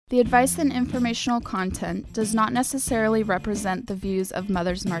The advice and informational content does not necessarily represent the views of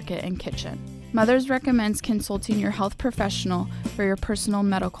Mother's Market and Kitchen. Mother's recommends consulting your health professional for your personal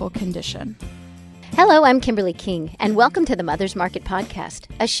medical condition. Hello, I'm Kimberly King, and welcome to the Mother's Market Podcast,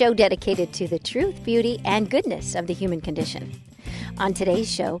 a show dedicated to the truth, beauty, and goodness of the human condition. On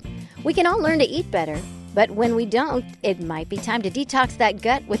today's show, we can all learn to eat better, but when we don't, it might be time to detox that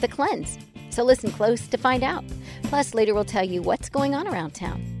gut with a cleanse. So listen close to find out. Plus, later we'll tell you what's going on around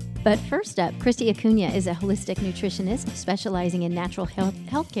town. But first up, Christy Acuna is a holistic nutritionist specializing in natural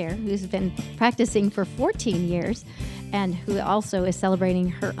healthcare who's been practicing for 14 years and who also is celebrating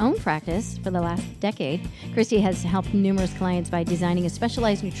her own practice for the last decade. Christy has helped numerous clients by designing a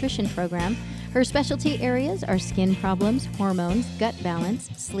specialized nutrition program. Her specialty areas are skin problems, hormones, gut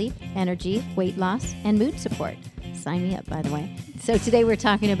balance, sleep, energy, weight loss, and mood support. Sign me up, by the way. So today we're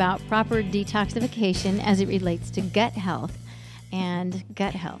talking about proper detoxification as it relates to gut health. And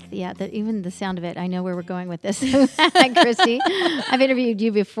gut health. Yeah, even the sound of it, I know where we're going with this. Christy, I've interviewed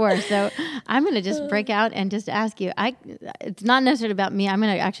you before, so I'm going to just break out and just ask you. It's not necessarily about me. I'm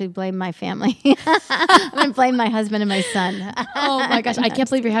going to actually blame my family. I'm going to blame my husband and my son. Oh, my gosh. I can't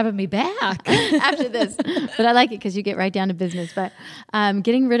believe you're having me back. After this. But I like it because you get right down to business. But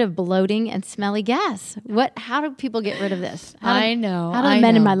getting rid of bloating and smelly gas. How do people get rid of this? How do the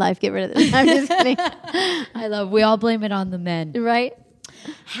men in my life get rid of this? I'm just kidding. We all blame it on the men. Right?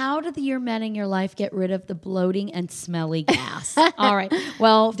 How do your men in your life get rid of the bloating and smelly gas? All right.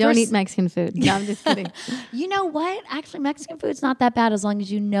 Well, don't eat Mexican food. No, I'm just kidding. You know what? Actually, Mexican food's not that bad as long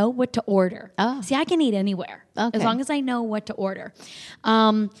as you know what to order. Oh. See, I can eat anywhere as long as I know what to order.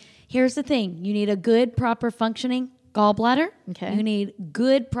 Here's the thing. You need a good, proper functioning gallbladder. Okay. You need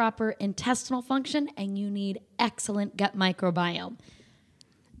good, proper intestinal function, and you need excellent gut microbiome.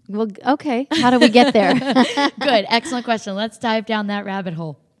 Well, okay. How do we get there? Good. Excellent question. Let's dive down that rabbit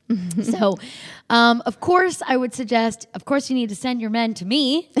hole. So, of course, I would suggest, you need to send your men to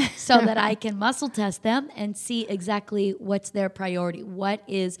me so that I can muscle test them and see exactly what's their priority. What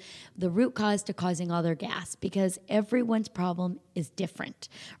is the root cause to causing all their gas? Because everyone's problem is different,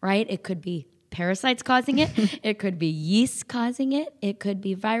 right? It could be parasites causing it. It could be yeast causing it. It could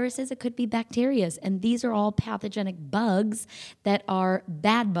be viruses. It could be bacteria. And these are all pathogenic bugs that are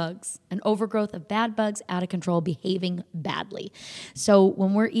bad bugs, an overgrowth of bad bugs out of control, behaving badly. So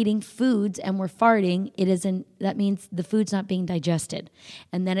when we're eating foods and we're farting, that means the food's not being digested.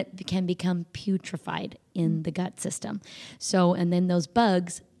 And then it can become putrefied in the gut system. So, and then those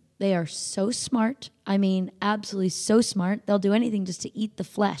bugs, they are so smart. I mean, absolutely so smart. They'll do anything just to eat the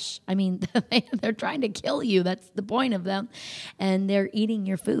flesh. I mean, they're trying to kill you. That's the point of them. And they're eating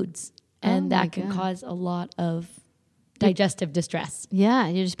your foods. And that can cause a lot of digestive distress. Yeah,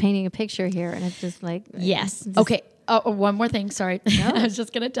 you're just painting a picture here. And it's just like... Yes. Okay. One more thing. Sorry. No. I was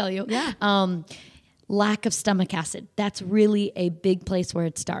just going to tell you. Yeah. Lack of stomach acid. That's really a big place where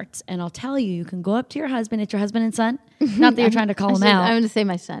it starts. And I'll tell you, you can go up to your husband. It's your husband and son? Not that you're trying to call him out. I'm going to say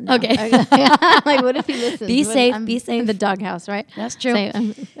my son. No. Okay. Like, what if he listens? Be safe. Be safe. In the doghouse, right? That's true.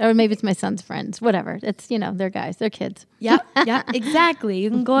 Or maybe it's my son's friends. Whatever. It's, they're guys. They're kids. Yeah, exactly. You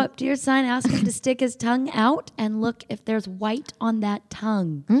can go up to your son, ask him to stick his tongue out and look if there's white on that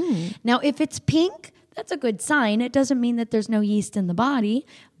tongue. Now, if it's pink, that's a good sign. It doesn't mean that there's no yeast in the body.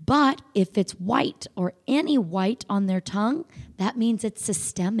 But if it's white or any white on their tongue, that means it's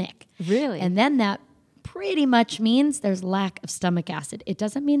systemic. Really? And then that pretty much means there's lack of stomach acid. It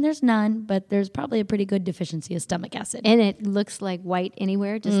doesn't mean there's none, but there's probably a pretty good deficiency of stomach acid. And it looks like white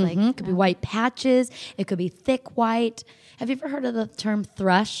anywhere, just like... It could be white patches. It could be thick white. Have you ever heard of the term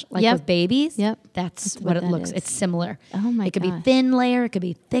thrush, with babies? Yep. That's what it looks. It's similar. Oh, my It could gosh. be thin layer. It could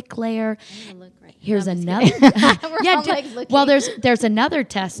be thick layer. Look right. Here's No, I'm another. looking. Well, there's another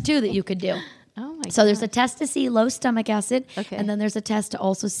test too that you could do. Oh my! So there's a test to see low stomach acid, Okay. and then there's a test to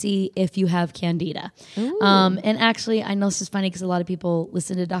also see if you have candida. And actually, I know this is funny because a lot of people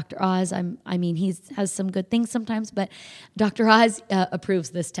listen to Dr. Oz. He has some good things sometimes, but Dr. Oz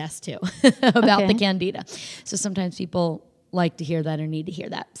approves this test too about the candida. So sometimes people like to hear that or need to hear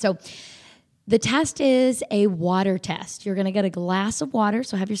that. So the test is a water test. You're going to get a glass of water.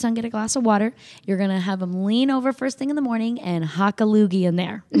 So have your son get a glass of water. You're going to have him lean over first thing in the morning and hock a loogie in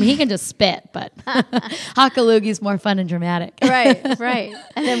there. I mean, he can just spit, but hock a loogie is more fun and dramatic. Right.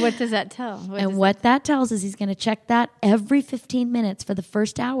 And then what does that tell? What that tells is he's going to check that every 15 minutes for the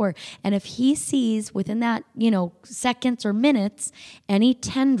first hour. And if he sees within that, seconds or minutes, any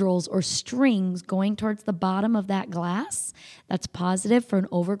tendrils or strings going towards the bottom of that glass, that's positive for an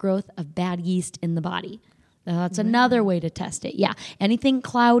overgrowth of bad yeast in the body. That's another way to test it. Yeah. Anything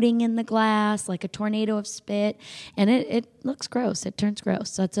clouding in the glass, like a tornado of spit, and it looks gross. It turns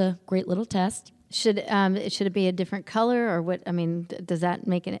gross. So that's a great little test. Should it be a different color or what? I mean, does that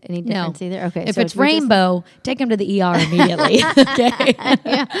make any difference either? Okay, if it's rainbow, take them to the ER immediately. Okay,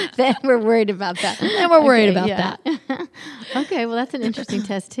 then we're worried about that. Then we're worried about that. Okay, well, that's an interesting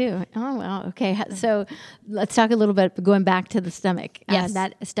test too. Oh, wow. Okay, so let's talk a little bit going back to the stomach. Yes,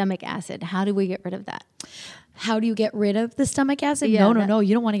 that stomach acid. How do we get rid of that? How do you get rid of the stomach acid? Yeah, no.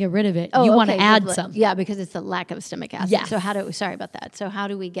 You don't want to get rid of it. Oh, you want to add some. Yeah, because it's the lack of stomach acid. Yes. So sorry about that. So how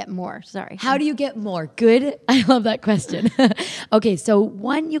do we get more? Sorry. How do you get more? Good. I love that question. Okay, so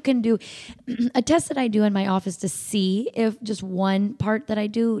one you can do, a test that I do in my office to see if just one part that I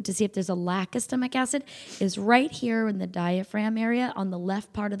do to see if there's a lack of stomach acid is right here in the diaphragm area on the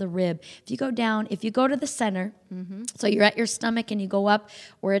left part of the rib. If you go to the center, so you're at your stomach and you go up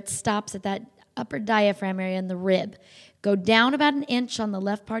where it stops at that upper diaphragm area in the rib. Go down about an inch on the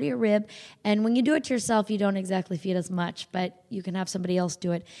left part of your rib. And when you do it to yourself, you don't exactly feel as much, but you can have somebody else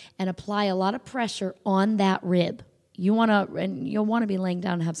do it and apply a lot of pressure on that rib. You'll want to be laying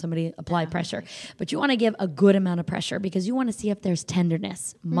down and have somebody apply pressure, but you want to give a good amount of pressure because you want to see if there's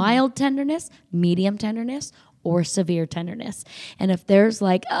tenderness, mild tenderness, medium tenderness, or severe tenderness. And if there's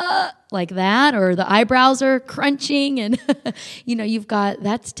like that, or the eyebrows are crunching and you've got,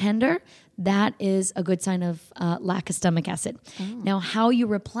 that's tender, that is a good sign of lack of stomach acid. Oh. Now, how you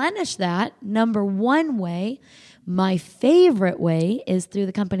replenish that, number one way, my favorite way, is through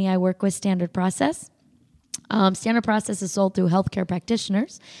the company I work with, Standard Process. Standard Process is sold through healthcare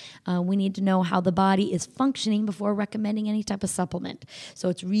practitioners. We need to know how the body is functioning before recommending any type of supplement. So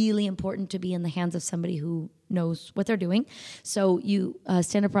it's really important to be in the hands of somebody who knows what they're doing. So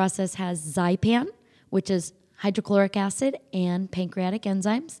Standard Process has Zypan, which is hydrochloric acid and pancreatic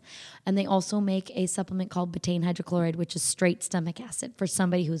enzymes. And they also make a supplement called betaine hydrochloride, which is straight stomach acid for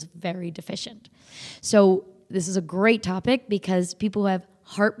somebody who's very deficient. So this is a great topic because people who have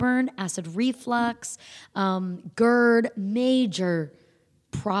heartburn, acid reflux, GERD, major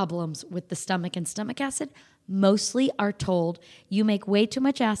problems with the stomach and stomach acid, mostly are told you make way too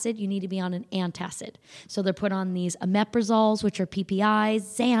much acid, you need to be on an antacid. So they're put on these omeprazoles, which are PPIs,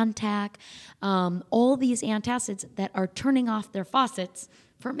 Zantac, all these antacids that are turning off their faucets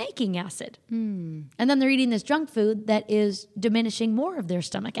for making acid. And then they're eating this junk food that is diminishing more of their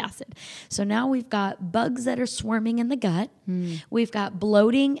stomach acid. So now we've got bugs that are swarming in the gut. We've got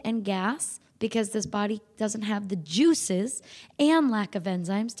bloating and gas because this body doesn't have the juices and lack of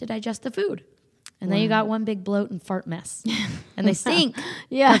enzymes to digest the food. And then you got one big bloat and fart mess. And they stink.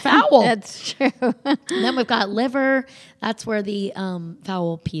 Yeah, they're foul. That's true. And then we've got liver. That's where the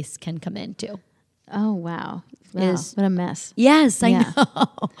foul piece can come in too. Oh, wow. What a mess. Yes, I know.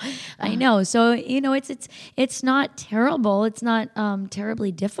 I know. So, it's not terrible. It's not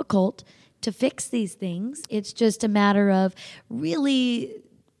terribly difficult to fix these things. It's just a matter of really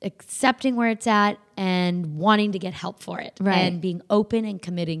accepting where it's at and wanting to get help for it, right, and being open and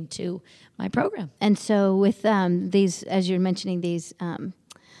committing to my program. And so with these, as you're mentioning, these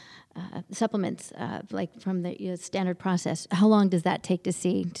supplements, like from the Standard Process, how long does that take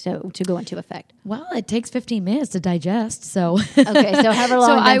to go into effect? Well, it takes 15 minutes to digest. So okay, so however long.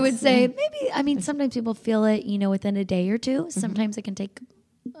 So I would say maybe, sometimes people feel it, within a day or two. Sometimes it can take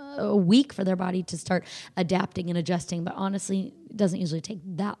a week for their body to start adapting and adjusting, but honestly, it doesn't usually take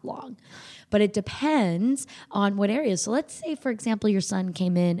that long. But it depends on what areas. So let's say, for example, your son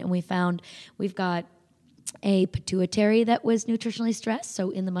came in and we've got a pituitary that was nutritionally stressed. So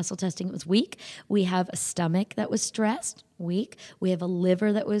in the muscle testing, it was weak. We have a stomach that was stressed, weak. We have a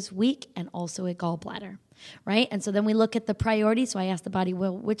liver that was weak, and also a gallbladder, right? And so then we look at the priority. So I asked the body,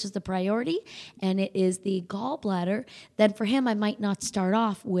 well, which is the priority? And it is the gallbladder. Then for him, I might not start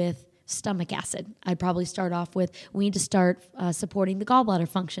off with stomach acid. I'd probably start off with, we need to start supporting the gallbladder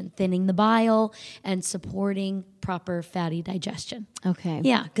function, thinning the bile, and supporting proper fatty digestion. Okay.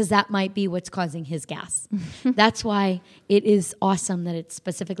 Yeah, because that might be what's causing his gas. That's why it is awesome that it's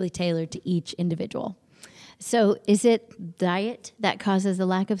specifically tailored to each individual. So is it diet that causes the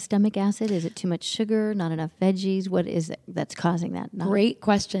lack of stomach acid? Is it too much sugar, not enough veggies? What is it that's causing that? Great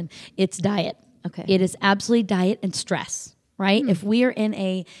question. It's diet. Okay. It is absolutely diet and stress. Right? If we are in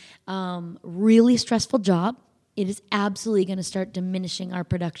a really stressful job, it is absolutely going to start diminishing our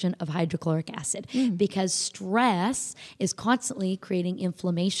production of hydrochloric acid because stress is constantly creating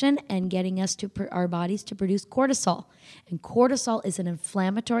inflammation and getting us to our bodies to produce cortisol. And cortisol is an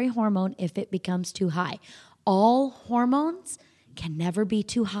inflammatory hormone if it becomes too high. All hormones can never be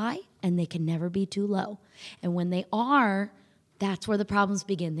too high and they can never be too low. And when they are, that's where the problems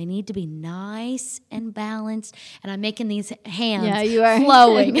begin. They need to be nice and balanced. And I'm making these hands you are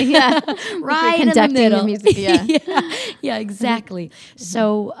flowing. Right in the middle. Music, yeah, exactly.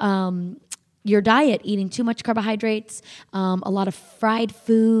 So your diet, eating too much carbohydrates, a lot of fried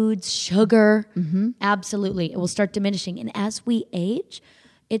foods, sugar, absolutely, it will start diminishing. And as we age,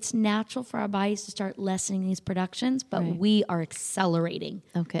 it's natural for our bodies to start lessening these productions, but we are accelerating.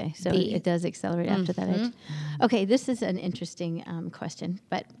 Okay, so it does accelerate after that age. Okay, this is an interesting question,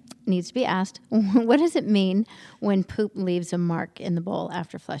 but needs to be asked. What does it mean when poop leaves a mark in the bowl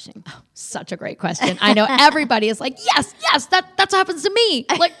after flushing? Oh, such a great question. I know everybody is like, yes, that's what happens to me.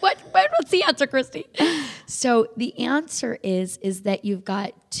 Like, what's the answer, Christy? So the answer is that you've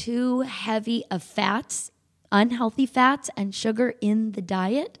got too heavy of fats, unhealthy fats and sugar in the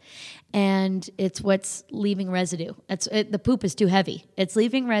diet, and it's what's leaving residue. The poop is too heavy. It's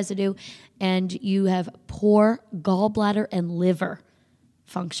leaving residue, and you have poor gallbladder and liver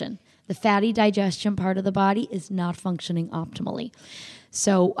function. The fatty digestion part of the body is not functioning optimally.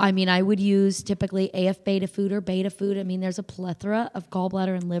 So, I mean, I would use typically AF beta food or beta food. I mean, there's a plethora of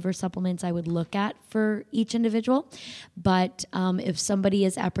gallbladder and liver supplements I would look at for each individual. But if somebody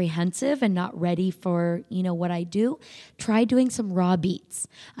is apprehensive and not ready for, what I do, try doing some raw beets.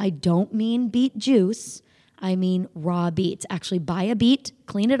 I don't mean beet juice. I mean raw beets. Actually, buy a beet,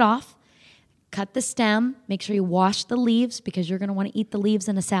 clean it off, cut the stem, make sure you wash the leaves because you're going to want to eat the leaves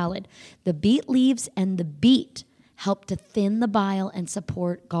in a salad. The beet leaves and the beet help to thin the bile and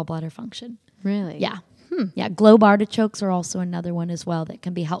support gallbladder function. Really? Yeah. Yeah, globe artichokes are also another one as well that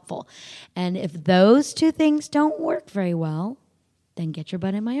can be helpful. And if those two things don't work very well, then get your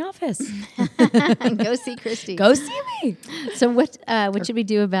butt in my office. Go see Christy. Go see me. So what should we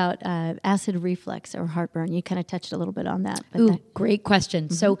do about acid reflux or heartburn? You kind of touched a little bit on that. But great question.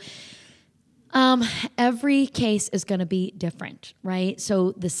 So every case is going to be different, right?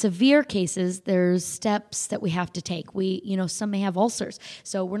 So the severe cases, there's steps that we have to take. Some may have ulcers.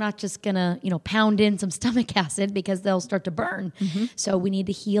 So we're not just going to, pound in some stomach acid because they'll start to burn. So we need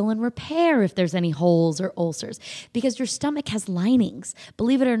to heal and repair if there's any holes or ulcers because your stomach has linings.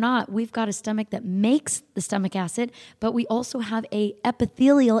 Believe it or not, we've got a stomach that makes the stomach acid, but we also have a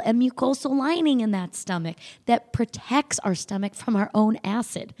epithelial and mucosal lining in that stomach that protects our stomach from our own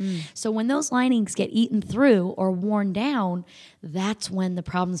acid. So when those linings get eaten through or worn down, that's when the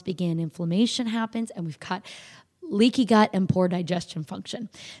problems begin. Inflammation happens, and we've got leaky gut and poor digestion function.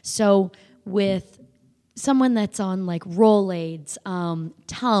 So with someone that's on like Rolaids,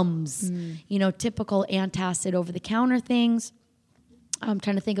 Tums, typical antacid over-the-counter things, I'm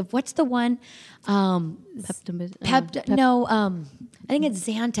trying to think of what's the one. I think it's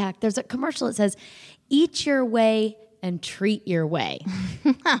Zantac. There's a commercial that says, "Eat your way and treat your way."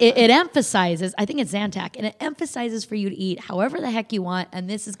 It emphasizes, I think it's Zantac, and it emphasizes for you to eat however the heck you want, and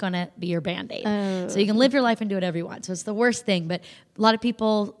this is going to be your Band-Aid. So you can live your life and do whatever you want. So it's the worst thing, but a lot of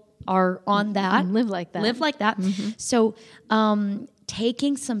people are on that. Live like that. So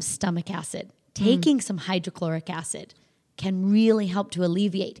taking some stomach acid, taking some hydrochloric acid can really help to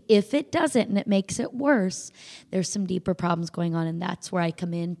alleviate. If it doesn't and it makes it worse, there's some deeper problems going on, and that's where I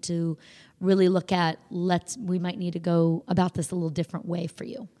come in to really look at, we might need to go about this a little different way for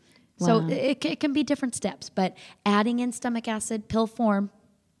you. Wow. So it can be different steps, but adding in stomach acid, pill form,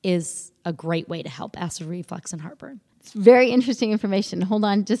 is a great way to help acid reflux and heartburn. It's very interesting information. Hold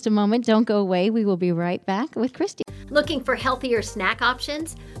on just a moment. Don't go away. We will be right back with Christy. Looking for healthier snack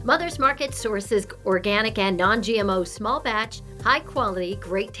options? Mother's Market sources organic and non-GMO small batch, high quality,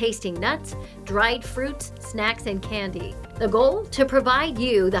 great tasting nuts, dried fruits, snacks, and candy. The goal? To provide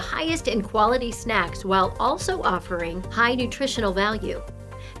you the highest in quality snacks while also offering high nutritional value.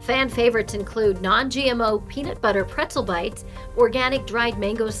 Fan favorites include non-GMO peanut butter pretzel bites, organic dried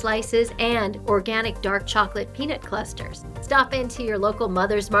mango slices, and organic dark chocolate peanut clusters. Stop into your local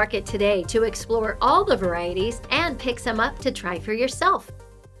Mother's Market today to explore all the varieties and pick some up to try for yourself.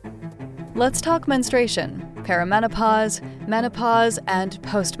 Let's talk menstruation, perimenopause, menopause, and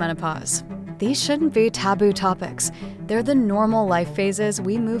postmenopause. These shouldn't be taboo topics. They're the normal life phases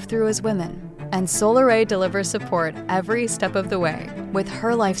we move through as women. And Solaray delivers support every step of the way with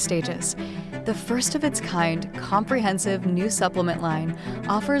her life stages. The first of its kind, comprehensive new supplement line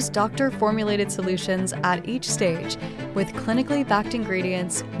offers doctor-formulated solutions at each stage with clinically backed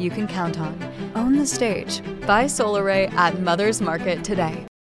ingredients you can count on. Own the stage. Buy Solaray at Mother's Market today.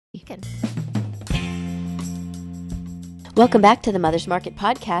 Welcome back to the Mother's Market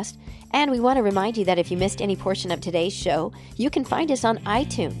podcast. And we want to remind you that if you missed any portion of today's show, you can find us on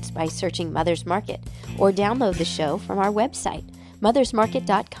iTunes by searching Mother's Market or download the show from our website,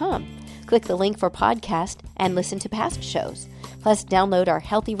 mothersmarket.com. Click the link for podcast and listen to past shows. Plus, download our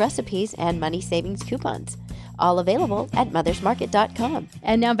healthy recipes and money savings coupons. All available at mothersmarket.com.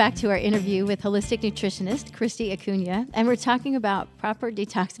 And now back to our interview with holistic nutritionist Christy Acuna. And we're talking about proper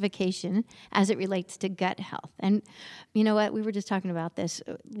detoxification as it relates to gut health. And you know what? We were just talking about this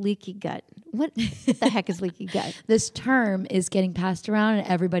leaky gut. What the heck is leaky gut? This term is getting passed around and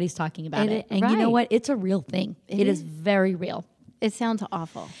everybody's talking about it. And you know what? It's a real thing. It is very real. It sounds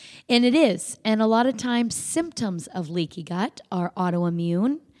awful. And it is. And a lot of times symptoms of leaky gut are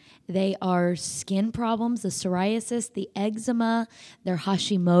autoimmune. They are skin problems, the psoriasis, the eczema, they're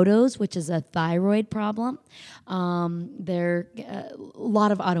Hashimoto's, which is a thyroid problem. They're a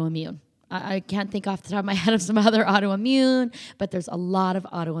lot of autoimmune. I can't think off the top of my head of some other autoimmune, but there's a lot of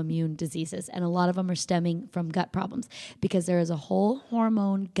autoimmune diseases, and a lot of them are stemming from gut problems because there is a whole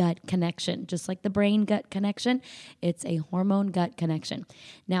hormone-gut connection. Just like the brain-gut connection, it's a hormone-gut connection.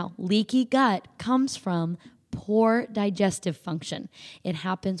 Now, leaky gut comes from poor digestive function. It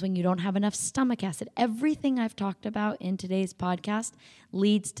happens when you don't have enough stomach acid. Everything I've talked about in today's podcast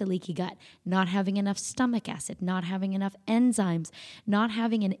leads to leaky gut. Not having enough stomach acid, not having enough enzymes, not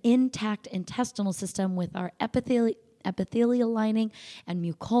having an intact intestinal system with our epithelial lining and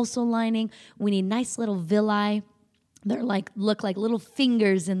mucosal lining. We need nice little villi. They're look like little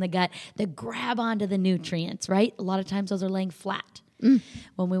fingers in the gut that grab onto the nutrients, right? A lot of times those are laying flat.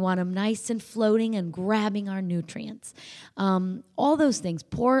 When we want them nice and floating and grabbing our nutrients. All those things.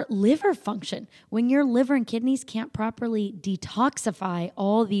 Poor liver function. When your liver and kidneys can't properly detoxify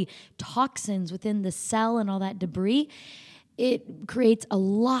all the toxins within the cell and all that debris, it creates a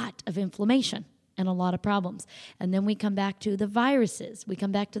lot of inflammation and a lot of problems. And then we come back to the viruses. We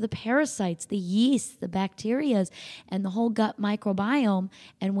come back to the parasites, the yeasts, the bacteria, and the whole gut microbiome.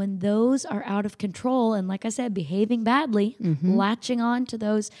 And when those are out of control and, like I said, behaving badly, latching on to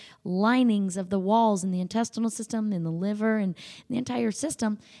those linings of the walls in the intestinal system, in the liver, and the entire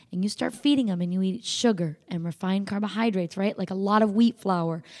system, and you start feeding them and you eat sugar and refined carbohydrates, right? Like a lot of wheat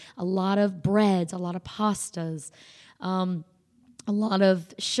flour, a lot of breads, a lot of pastas, a lot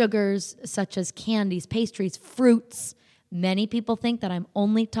of sugars such as candies, pastries, fruits. Many people think that I'm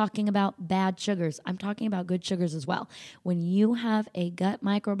only talking about bad sugars. I'm talking about good sugars as well. When you have a gut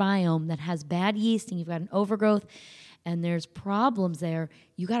microbiome that has bad yeast and you've got an overgrowth and there's problems there,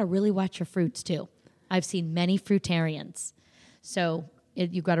 you got to really watch your fruits too. I've seen many fruitarians. So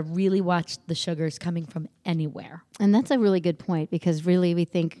you've got to really watch the sugars coming from anywhere. And that's a really good point because really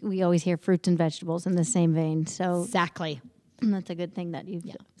we always hear fruits and vegetables in the same vein. So Exactly. That's a good thing that you've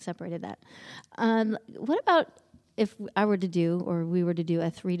separated that. What about if I were to do, or we were to do a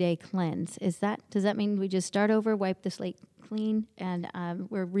 3-day cleanse? Does that mean we just start over, wipe the slate clean, and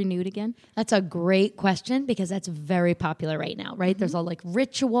we're renewed again? That's a great question because that's very popular right now, right? There's all like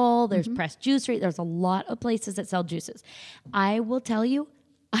Ritual, there's Pressed Juice, there's a lot of places that sell juices. I will tell you,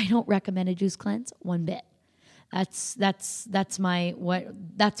 I don't recommend a juice cleanse one bit. I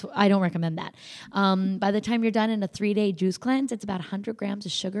don't recommend that. By the time you're done in a 3-day juice cleanse, it's about 100 grams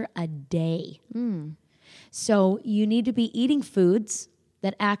of sugar a day. So you need to be eating foods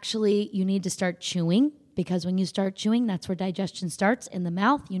that actually you need to start chewing, because when you start chewing, that's where digestion starts in the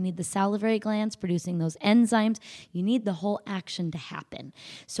mouth. You need the salivary glands producing those enzymes. You need the whole action to happen.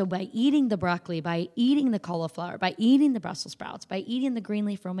 So by eating the broccoli, by eating the cauliflower, by eating the Brussels sprouts, by eating the green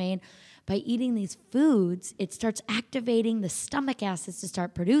leaf romaine, by eating these foods, it starts activating the stomach acids to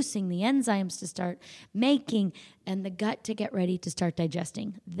start producing, the enzymes to start making, and the gut to get ready to start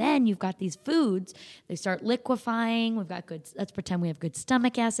digesting. Then you've got these foods, they start liquefying. Let's pretend we have good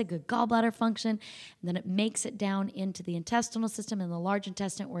stomach acid, good gallbladder function, and then it makes it down into the intestinal system and the large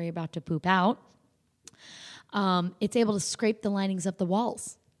intestine where you're about to poop out. It's able to scrape the linings of the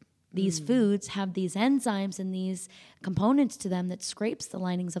walls. These foods have these enzymes and these components to them that scrapes the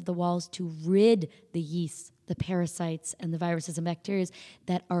linings of the walls to rid the yeast, the parasites, and the viruses and bacteria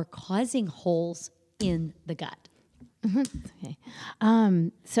that are causing holes in the gut. Okay.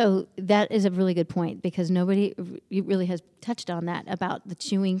 So that is a really good point because nobody really has touched on that about the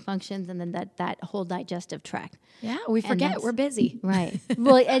chewing functions and then that whole digestive tract. Yeah, we forget we're busy. Right.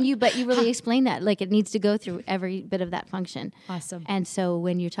 Well, but you really explain that. Like it needs to go through every bit of that function. Awesome. And so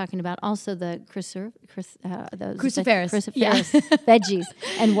when you're talking about also the cruciferous veggies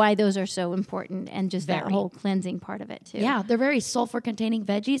and why those are so important and just that whole cleansing part of it too. Yeah, they're very sulfur-containing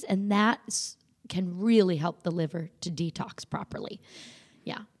veggies, and that can really help the liver to detox properly.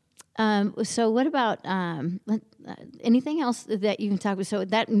 Yeah. So what about anything else that you can talk about? So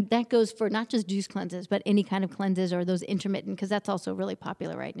that goes for not just juice cleanses, but any kind of cleanses or those intermittent, because that's also really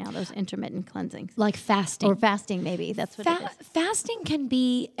popular right now, those intermittent cleansings. Like fasting. Or fasting, maybe. That's what it is. Fasting can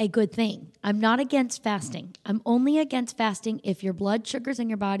be a good thing. I'm not against fasting. I'm only against fasting if your blood sugars in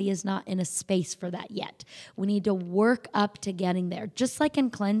your body is not in a space for that yet. We need to work up to getting there. Just like in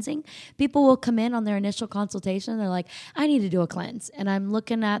cleansing, people will come in on their initial consultation. They're like, I need to do a cleanse. And I'm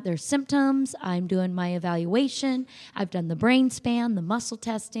looking at their symptoms. I'm doing my evaluation. I've done the brain scan, the muscle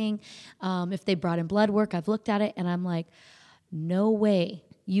testing. If they brought in blood work, I've looked at it and I'm like, no way.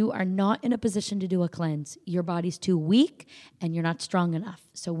 You are not in a position to do a cleanse. Your body's too weak and you're not strong enough.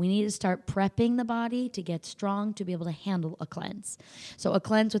 So we need to start prepping the body to get strong to be able to handle a cleanse. So a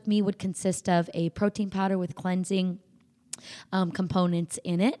cleanse with me would consist of a protein powder with cleansing components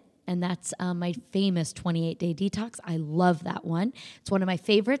in it. And that's my famous 28-day detox. I love that one. It's one of my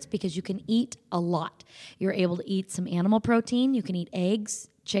favorites because you can eat a lot. You're able to eat some animal protein. You can eat eggs,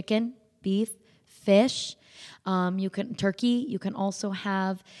 chicken, beef, fish. You can turkey. You can also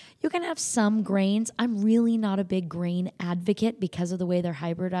have some grains. I'm really not a big grain advocate because of the way they're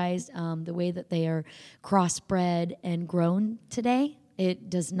hybridized, the way that they are crossbred and grown today. It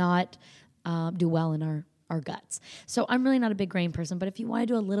does not do well in our guts. So I'm really not a big grain person, but if you want to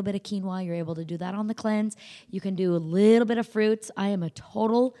do a little bit of quinoa, you're able to do that on the cleanse. You can do a little bit of fruits. I am a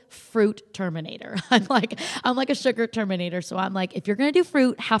total fruit terminator. I'm like a sugar terminator. So I'm like, if you're going to do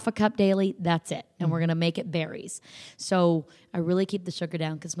fruit, half a cup daily, that's it. And we're going to make it berries. So I really keep the sugar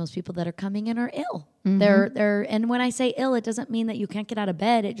down because most people that are coming in are ill. Mm-hmm. And when I say ill, it doesn't mean that you can't get out of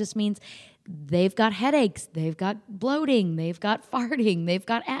bed. It just means they've got headaches, they've got bloating, they've got farting, they've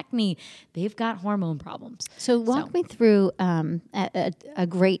got acne, they've got hormone problems. So walk me through a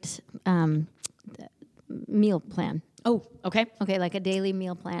great meal plan. Oh, okay. Okay, like a daily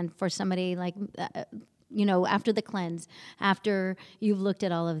meal plan for somebody like, after the cleanse, after you've looked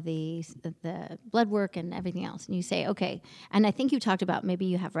at all of the blood work and everything else, and you say, okay, and I think you talked about maybe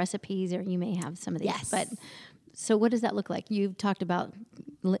you have recipes or you may have some of these. Yes. But so what does that look like? You've talked about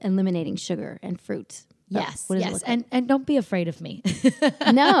eliminating sugar and fruits. Yes, what does yes, it look like? and don't be afraid of me.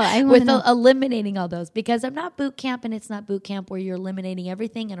 No, I want with to know. Eliminating all those because I'm not boot camp, and it's not boot camp where you're eliminating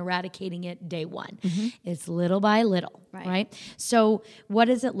everything and eradicating it day one. Mm-hmm. It's little by little, right? So what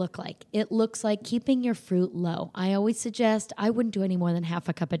does it look like? It looks like keeping your fruit low. I always suggest I wouldn't do any more than half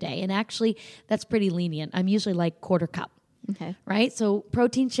a cup a day, and actually that's pretty lenient. I'm usually like quarter cup. Okay. Right? So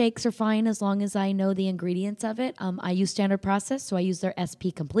protein shakes are fine as long as I know the ingredients of it. I use Standard Process, so I use their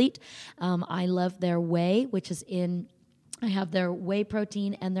SP Complete. I love their whey, I have their whey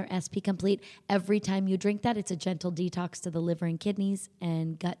protein and their SP Complete. Every time you drink that, it's a gentle detox to the liver and kidneys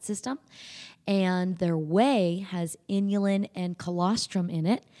and gut system. And their whey has inulin and colostrum in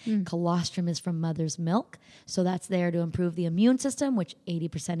it. Colostrum is from mother's milk. So that's there to improve the immune system, which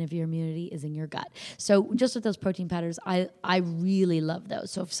 80% of your immunity is in your gut. So just with those protein powders, I really love those.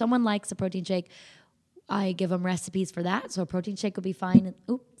 So if someone likes a protein shake, I give them recipes for that. So a protein shake will be fine.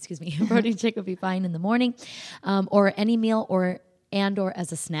 A protein shake will be fine in the morning, or any meal, or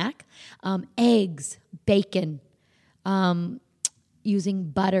as a snack. Eggs, bacon, using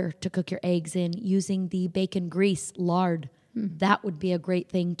butter to cook your eggs in, using the bacon grease, lard. That would be a great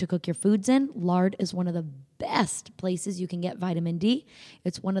thing to cook your foods in. Lard is one of the best places you can get vitamin D.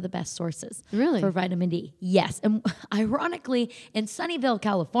 It's one of the best sources for vitamin D. Yes. And ironically, in Sunnyvale,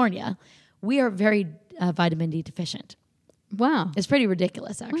 California, we are very vitamin D deficient. Wow. It's pretty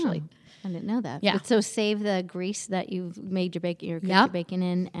ridiculous, actually. Wow. I didn't know that. Yeah. But so save the grease that you've made your bacon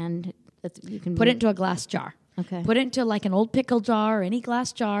in, and you can put it into a glass jar. Okay. Put it into like an old pickle jar or any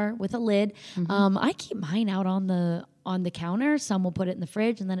glass jar with a lid. Mm-hmm. I keep mine out on the counter. Some will put it in the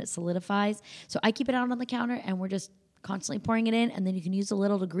fridge and then it solidifies. So I keep it out on the counter and we're just constantly pouring it in, and then you can use a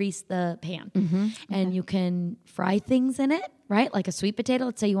little to grease the pan. Mm-hmm. And you can fry things in it, right? Like a sweet potato.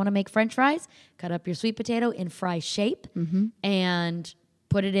 Let's say you want to make French fries. Cut up your sweet potato in fry shape and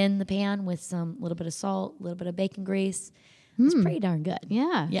put it in the pan with some little bit of salt, a little bit of bacon grease. It's pretty darn good.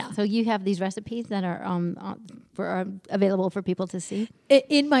 Yeah. Yeah. So you have these recipes that are available for people to see?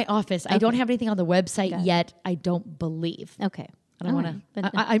 In my office. Okay. I don't have anything on the website yet, I don't believe. Okay. I don't want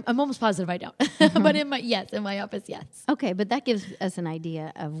to. I'm almost positive I don't. But in my office, yes. Okay, but that gives us an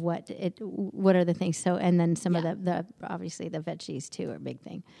idea of what are the things. So, and then some of the obviously the veggies too are a big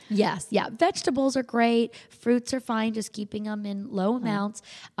thing. Yes, yeah. Vegetables are great. Fruits are fine. Just keeping them in low amounts.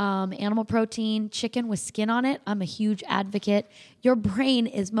 Animal protein, chicken with skin on it. I'm a huge advocate. Your brain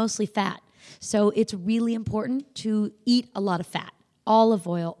is mostly fat, so it's really important to eat a lot of fat. Olive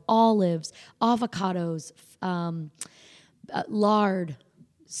oil, olives, avocados. Lard,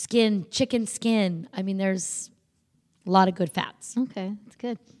 skin, chicken skin. I mean, there's a lot of good fats. Okay, that's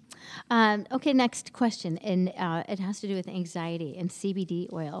good. Okay, next question, and it has to do with anxiety and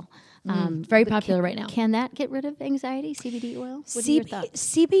CBD oil. Very popular right now. Can that get rid of anxiety, CBD oil? What are your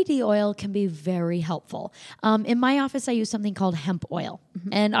thoughts? CBD oil can be very helpful. In my office, I use something called hemp oil.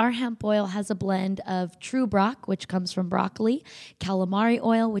 And our hemp oil has a blend of true broc, which comes from broccoli, calamari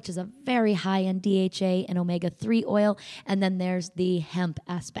oil, which is a very high in DHA and omega-3 oil, and then there's the hemp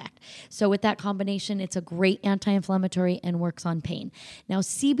aspect. So with that combination, it's a great anti-inflammatory and works on pain. Now,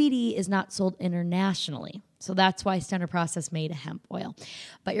 CBD is not sold internationally. So that's why Standard Process made a hemp oil.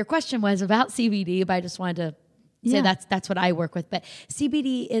 But your question was about CBD, but I just wanted to say that's what I work with. But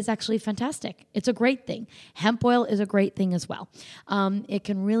CBD is actually fantastic. It's a great thing. Hemp oil is a great thing as well. It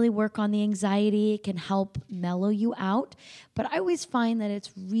can really work on the anxiety. It can help mellow you out. But I always find that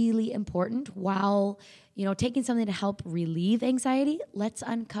it's really important while taking something to help relieve anxiety, let's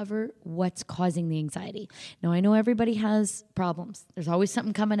uncover what's causing the anxiety. Now, I know everybody has problems. There's always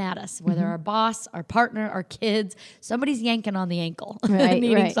something coming at us, whether our boss, our partner, our kids, somebody's yanking on the ankle,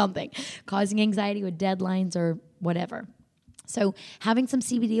 needing something, causing anxiety with deadlines or whatever. So having some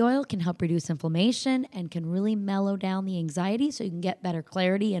CBD oil can help reduce inflammation and can really mellow down the anxiety so you can get better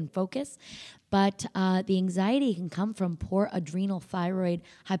clarity and focus. But the anxiety can come from poor adrenal, thyroid,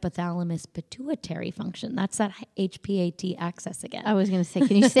 hypothalamus, pituitary function. That's that HPAT axis again. I was going to say,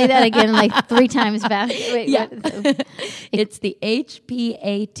 can you say that again like 3 times fast? Wait, yeah. It's the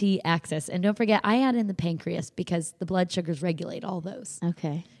HPAT axis. And don't forget, I add in the pancreas because the blood sugars regulate all those.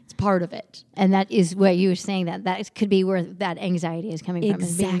 Okay. It's part of it. And that is what you were saying, that could be where that anxiety is coming from,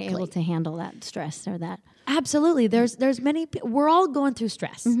 and being able to handle that stress or that. Absolutely. There's many, we're all going through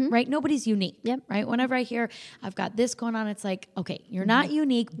stress, right? Nobody's unique, right? Whenever I hear I've got this going on, it's like, okay, you're not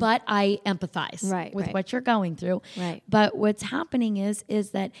unique, but I empathize with what you're going through. Right. But what's happening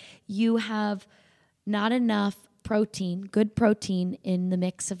is that you have not enough protein, good protein in the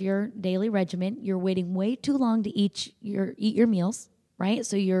mix of your daily regimen. You're waiting way too long to eat your meals. Right?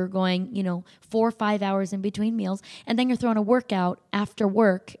 So you're going, 4 or 5 hours in between meals, and then you're throwing a workout after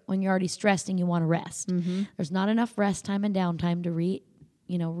work when you're already stressed and you want to rest. There's not enough rest time and downtime to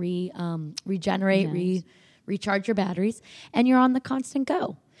regenerate, recharge your batteries, and you're on the constant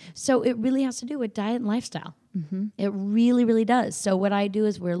go. So it really has to do with diet and lifestyle. It really, really does. So what I do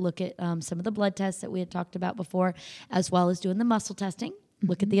is we'll look at some of the blood tests that we had talked about before, as well as doing the muscle testing.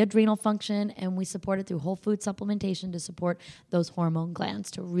 Look at the adrenal function, and we support it through whole food supplementation to support those hormone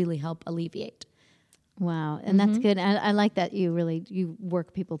glands to really help alleviate. Wow, and that's good. I like that you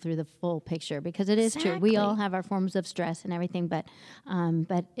work people through the full picture, because it is true. We all have our forms of stress and everything, but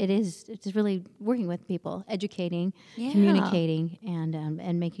it's really working with people, educating, communicating,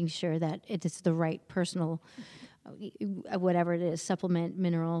 and making sure that it is the right personal, whatever it is, supplement,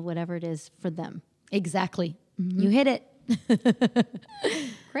 mineral, whatever it is for them. Exactly. You hit it.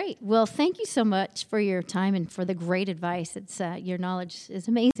 Great. Well, thank you so much for your time and for the great advice. It's your knowledge is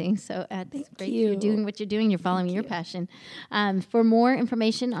amazing. So it's great you're doing what you're doing. You're following your passion. For more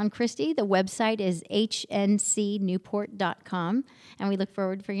information on Christy, the website is hncnewport.com, and we look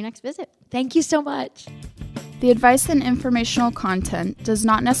forward for your next visit. Thank you so much. The advice and informational content does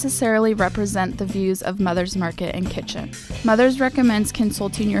not necessarily represent the views of Mother's Market and Kitchen. Mother's recommends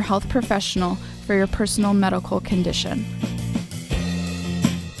consulting your health professional for your personal medical condition.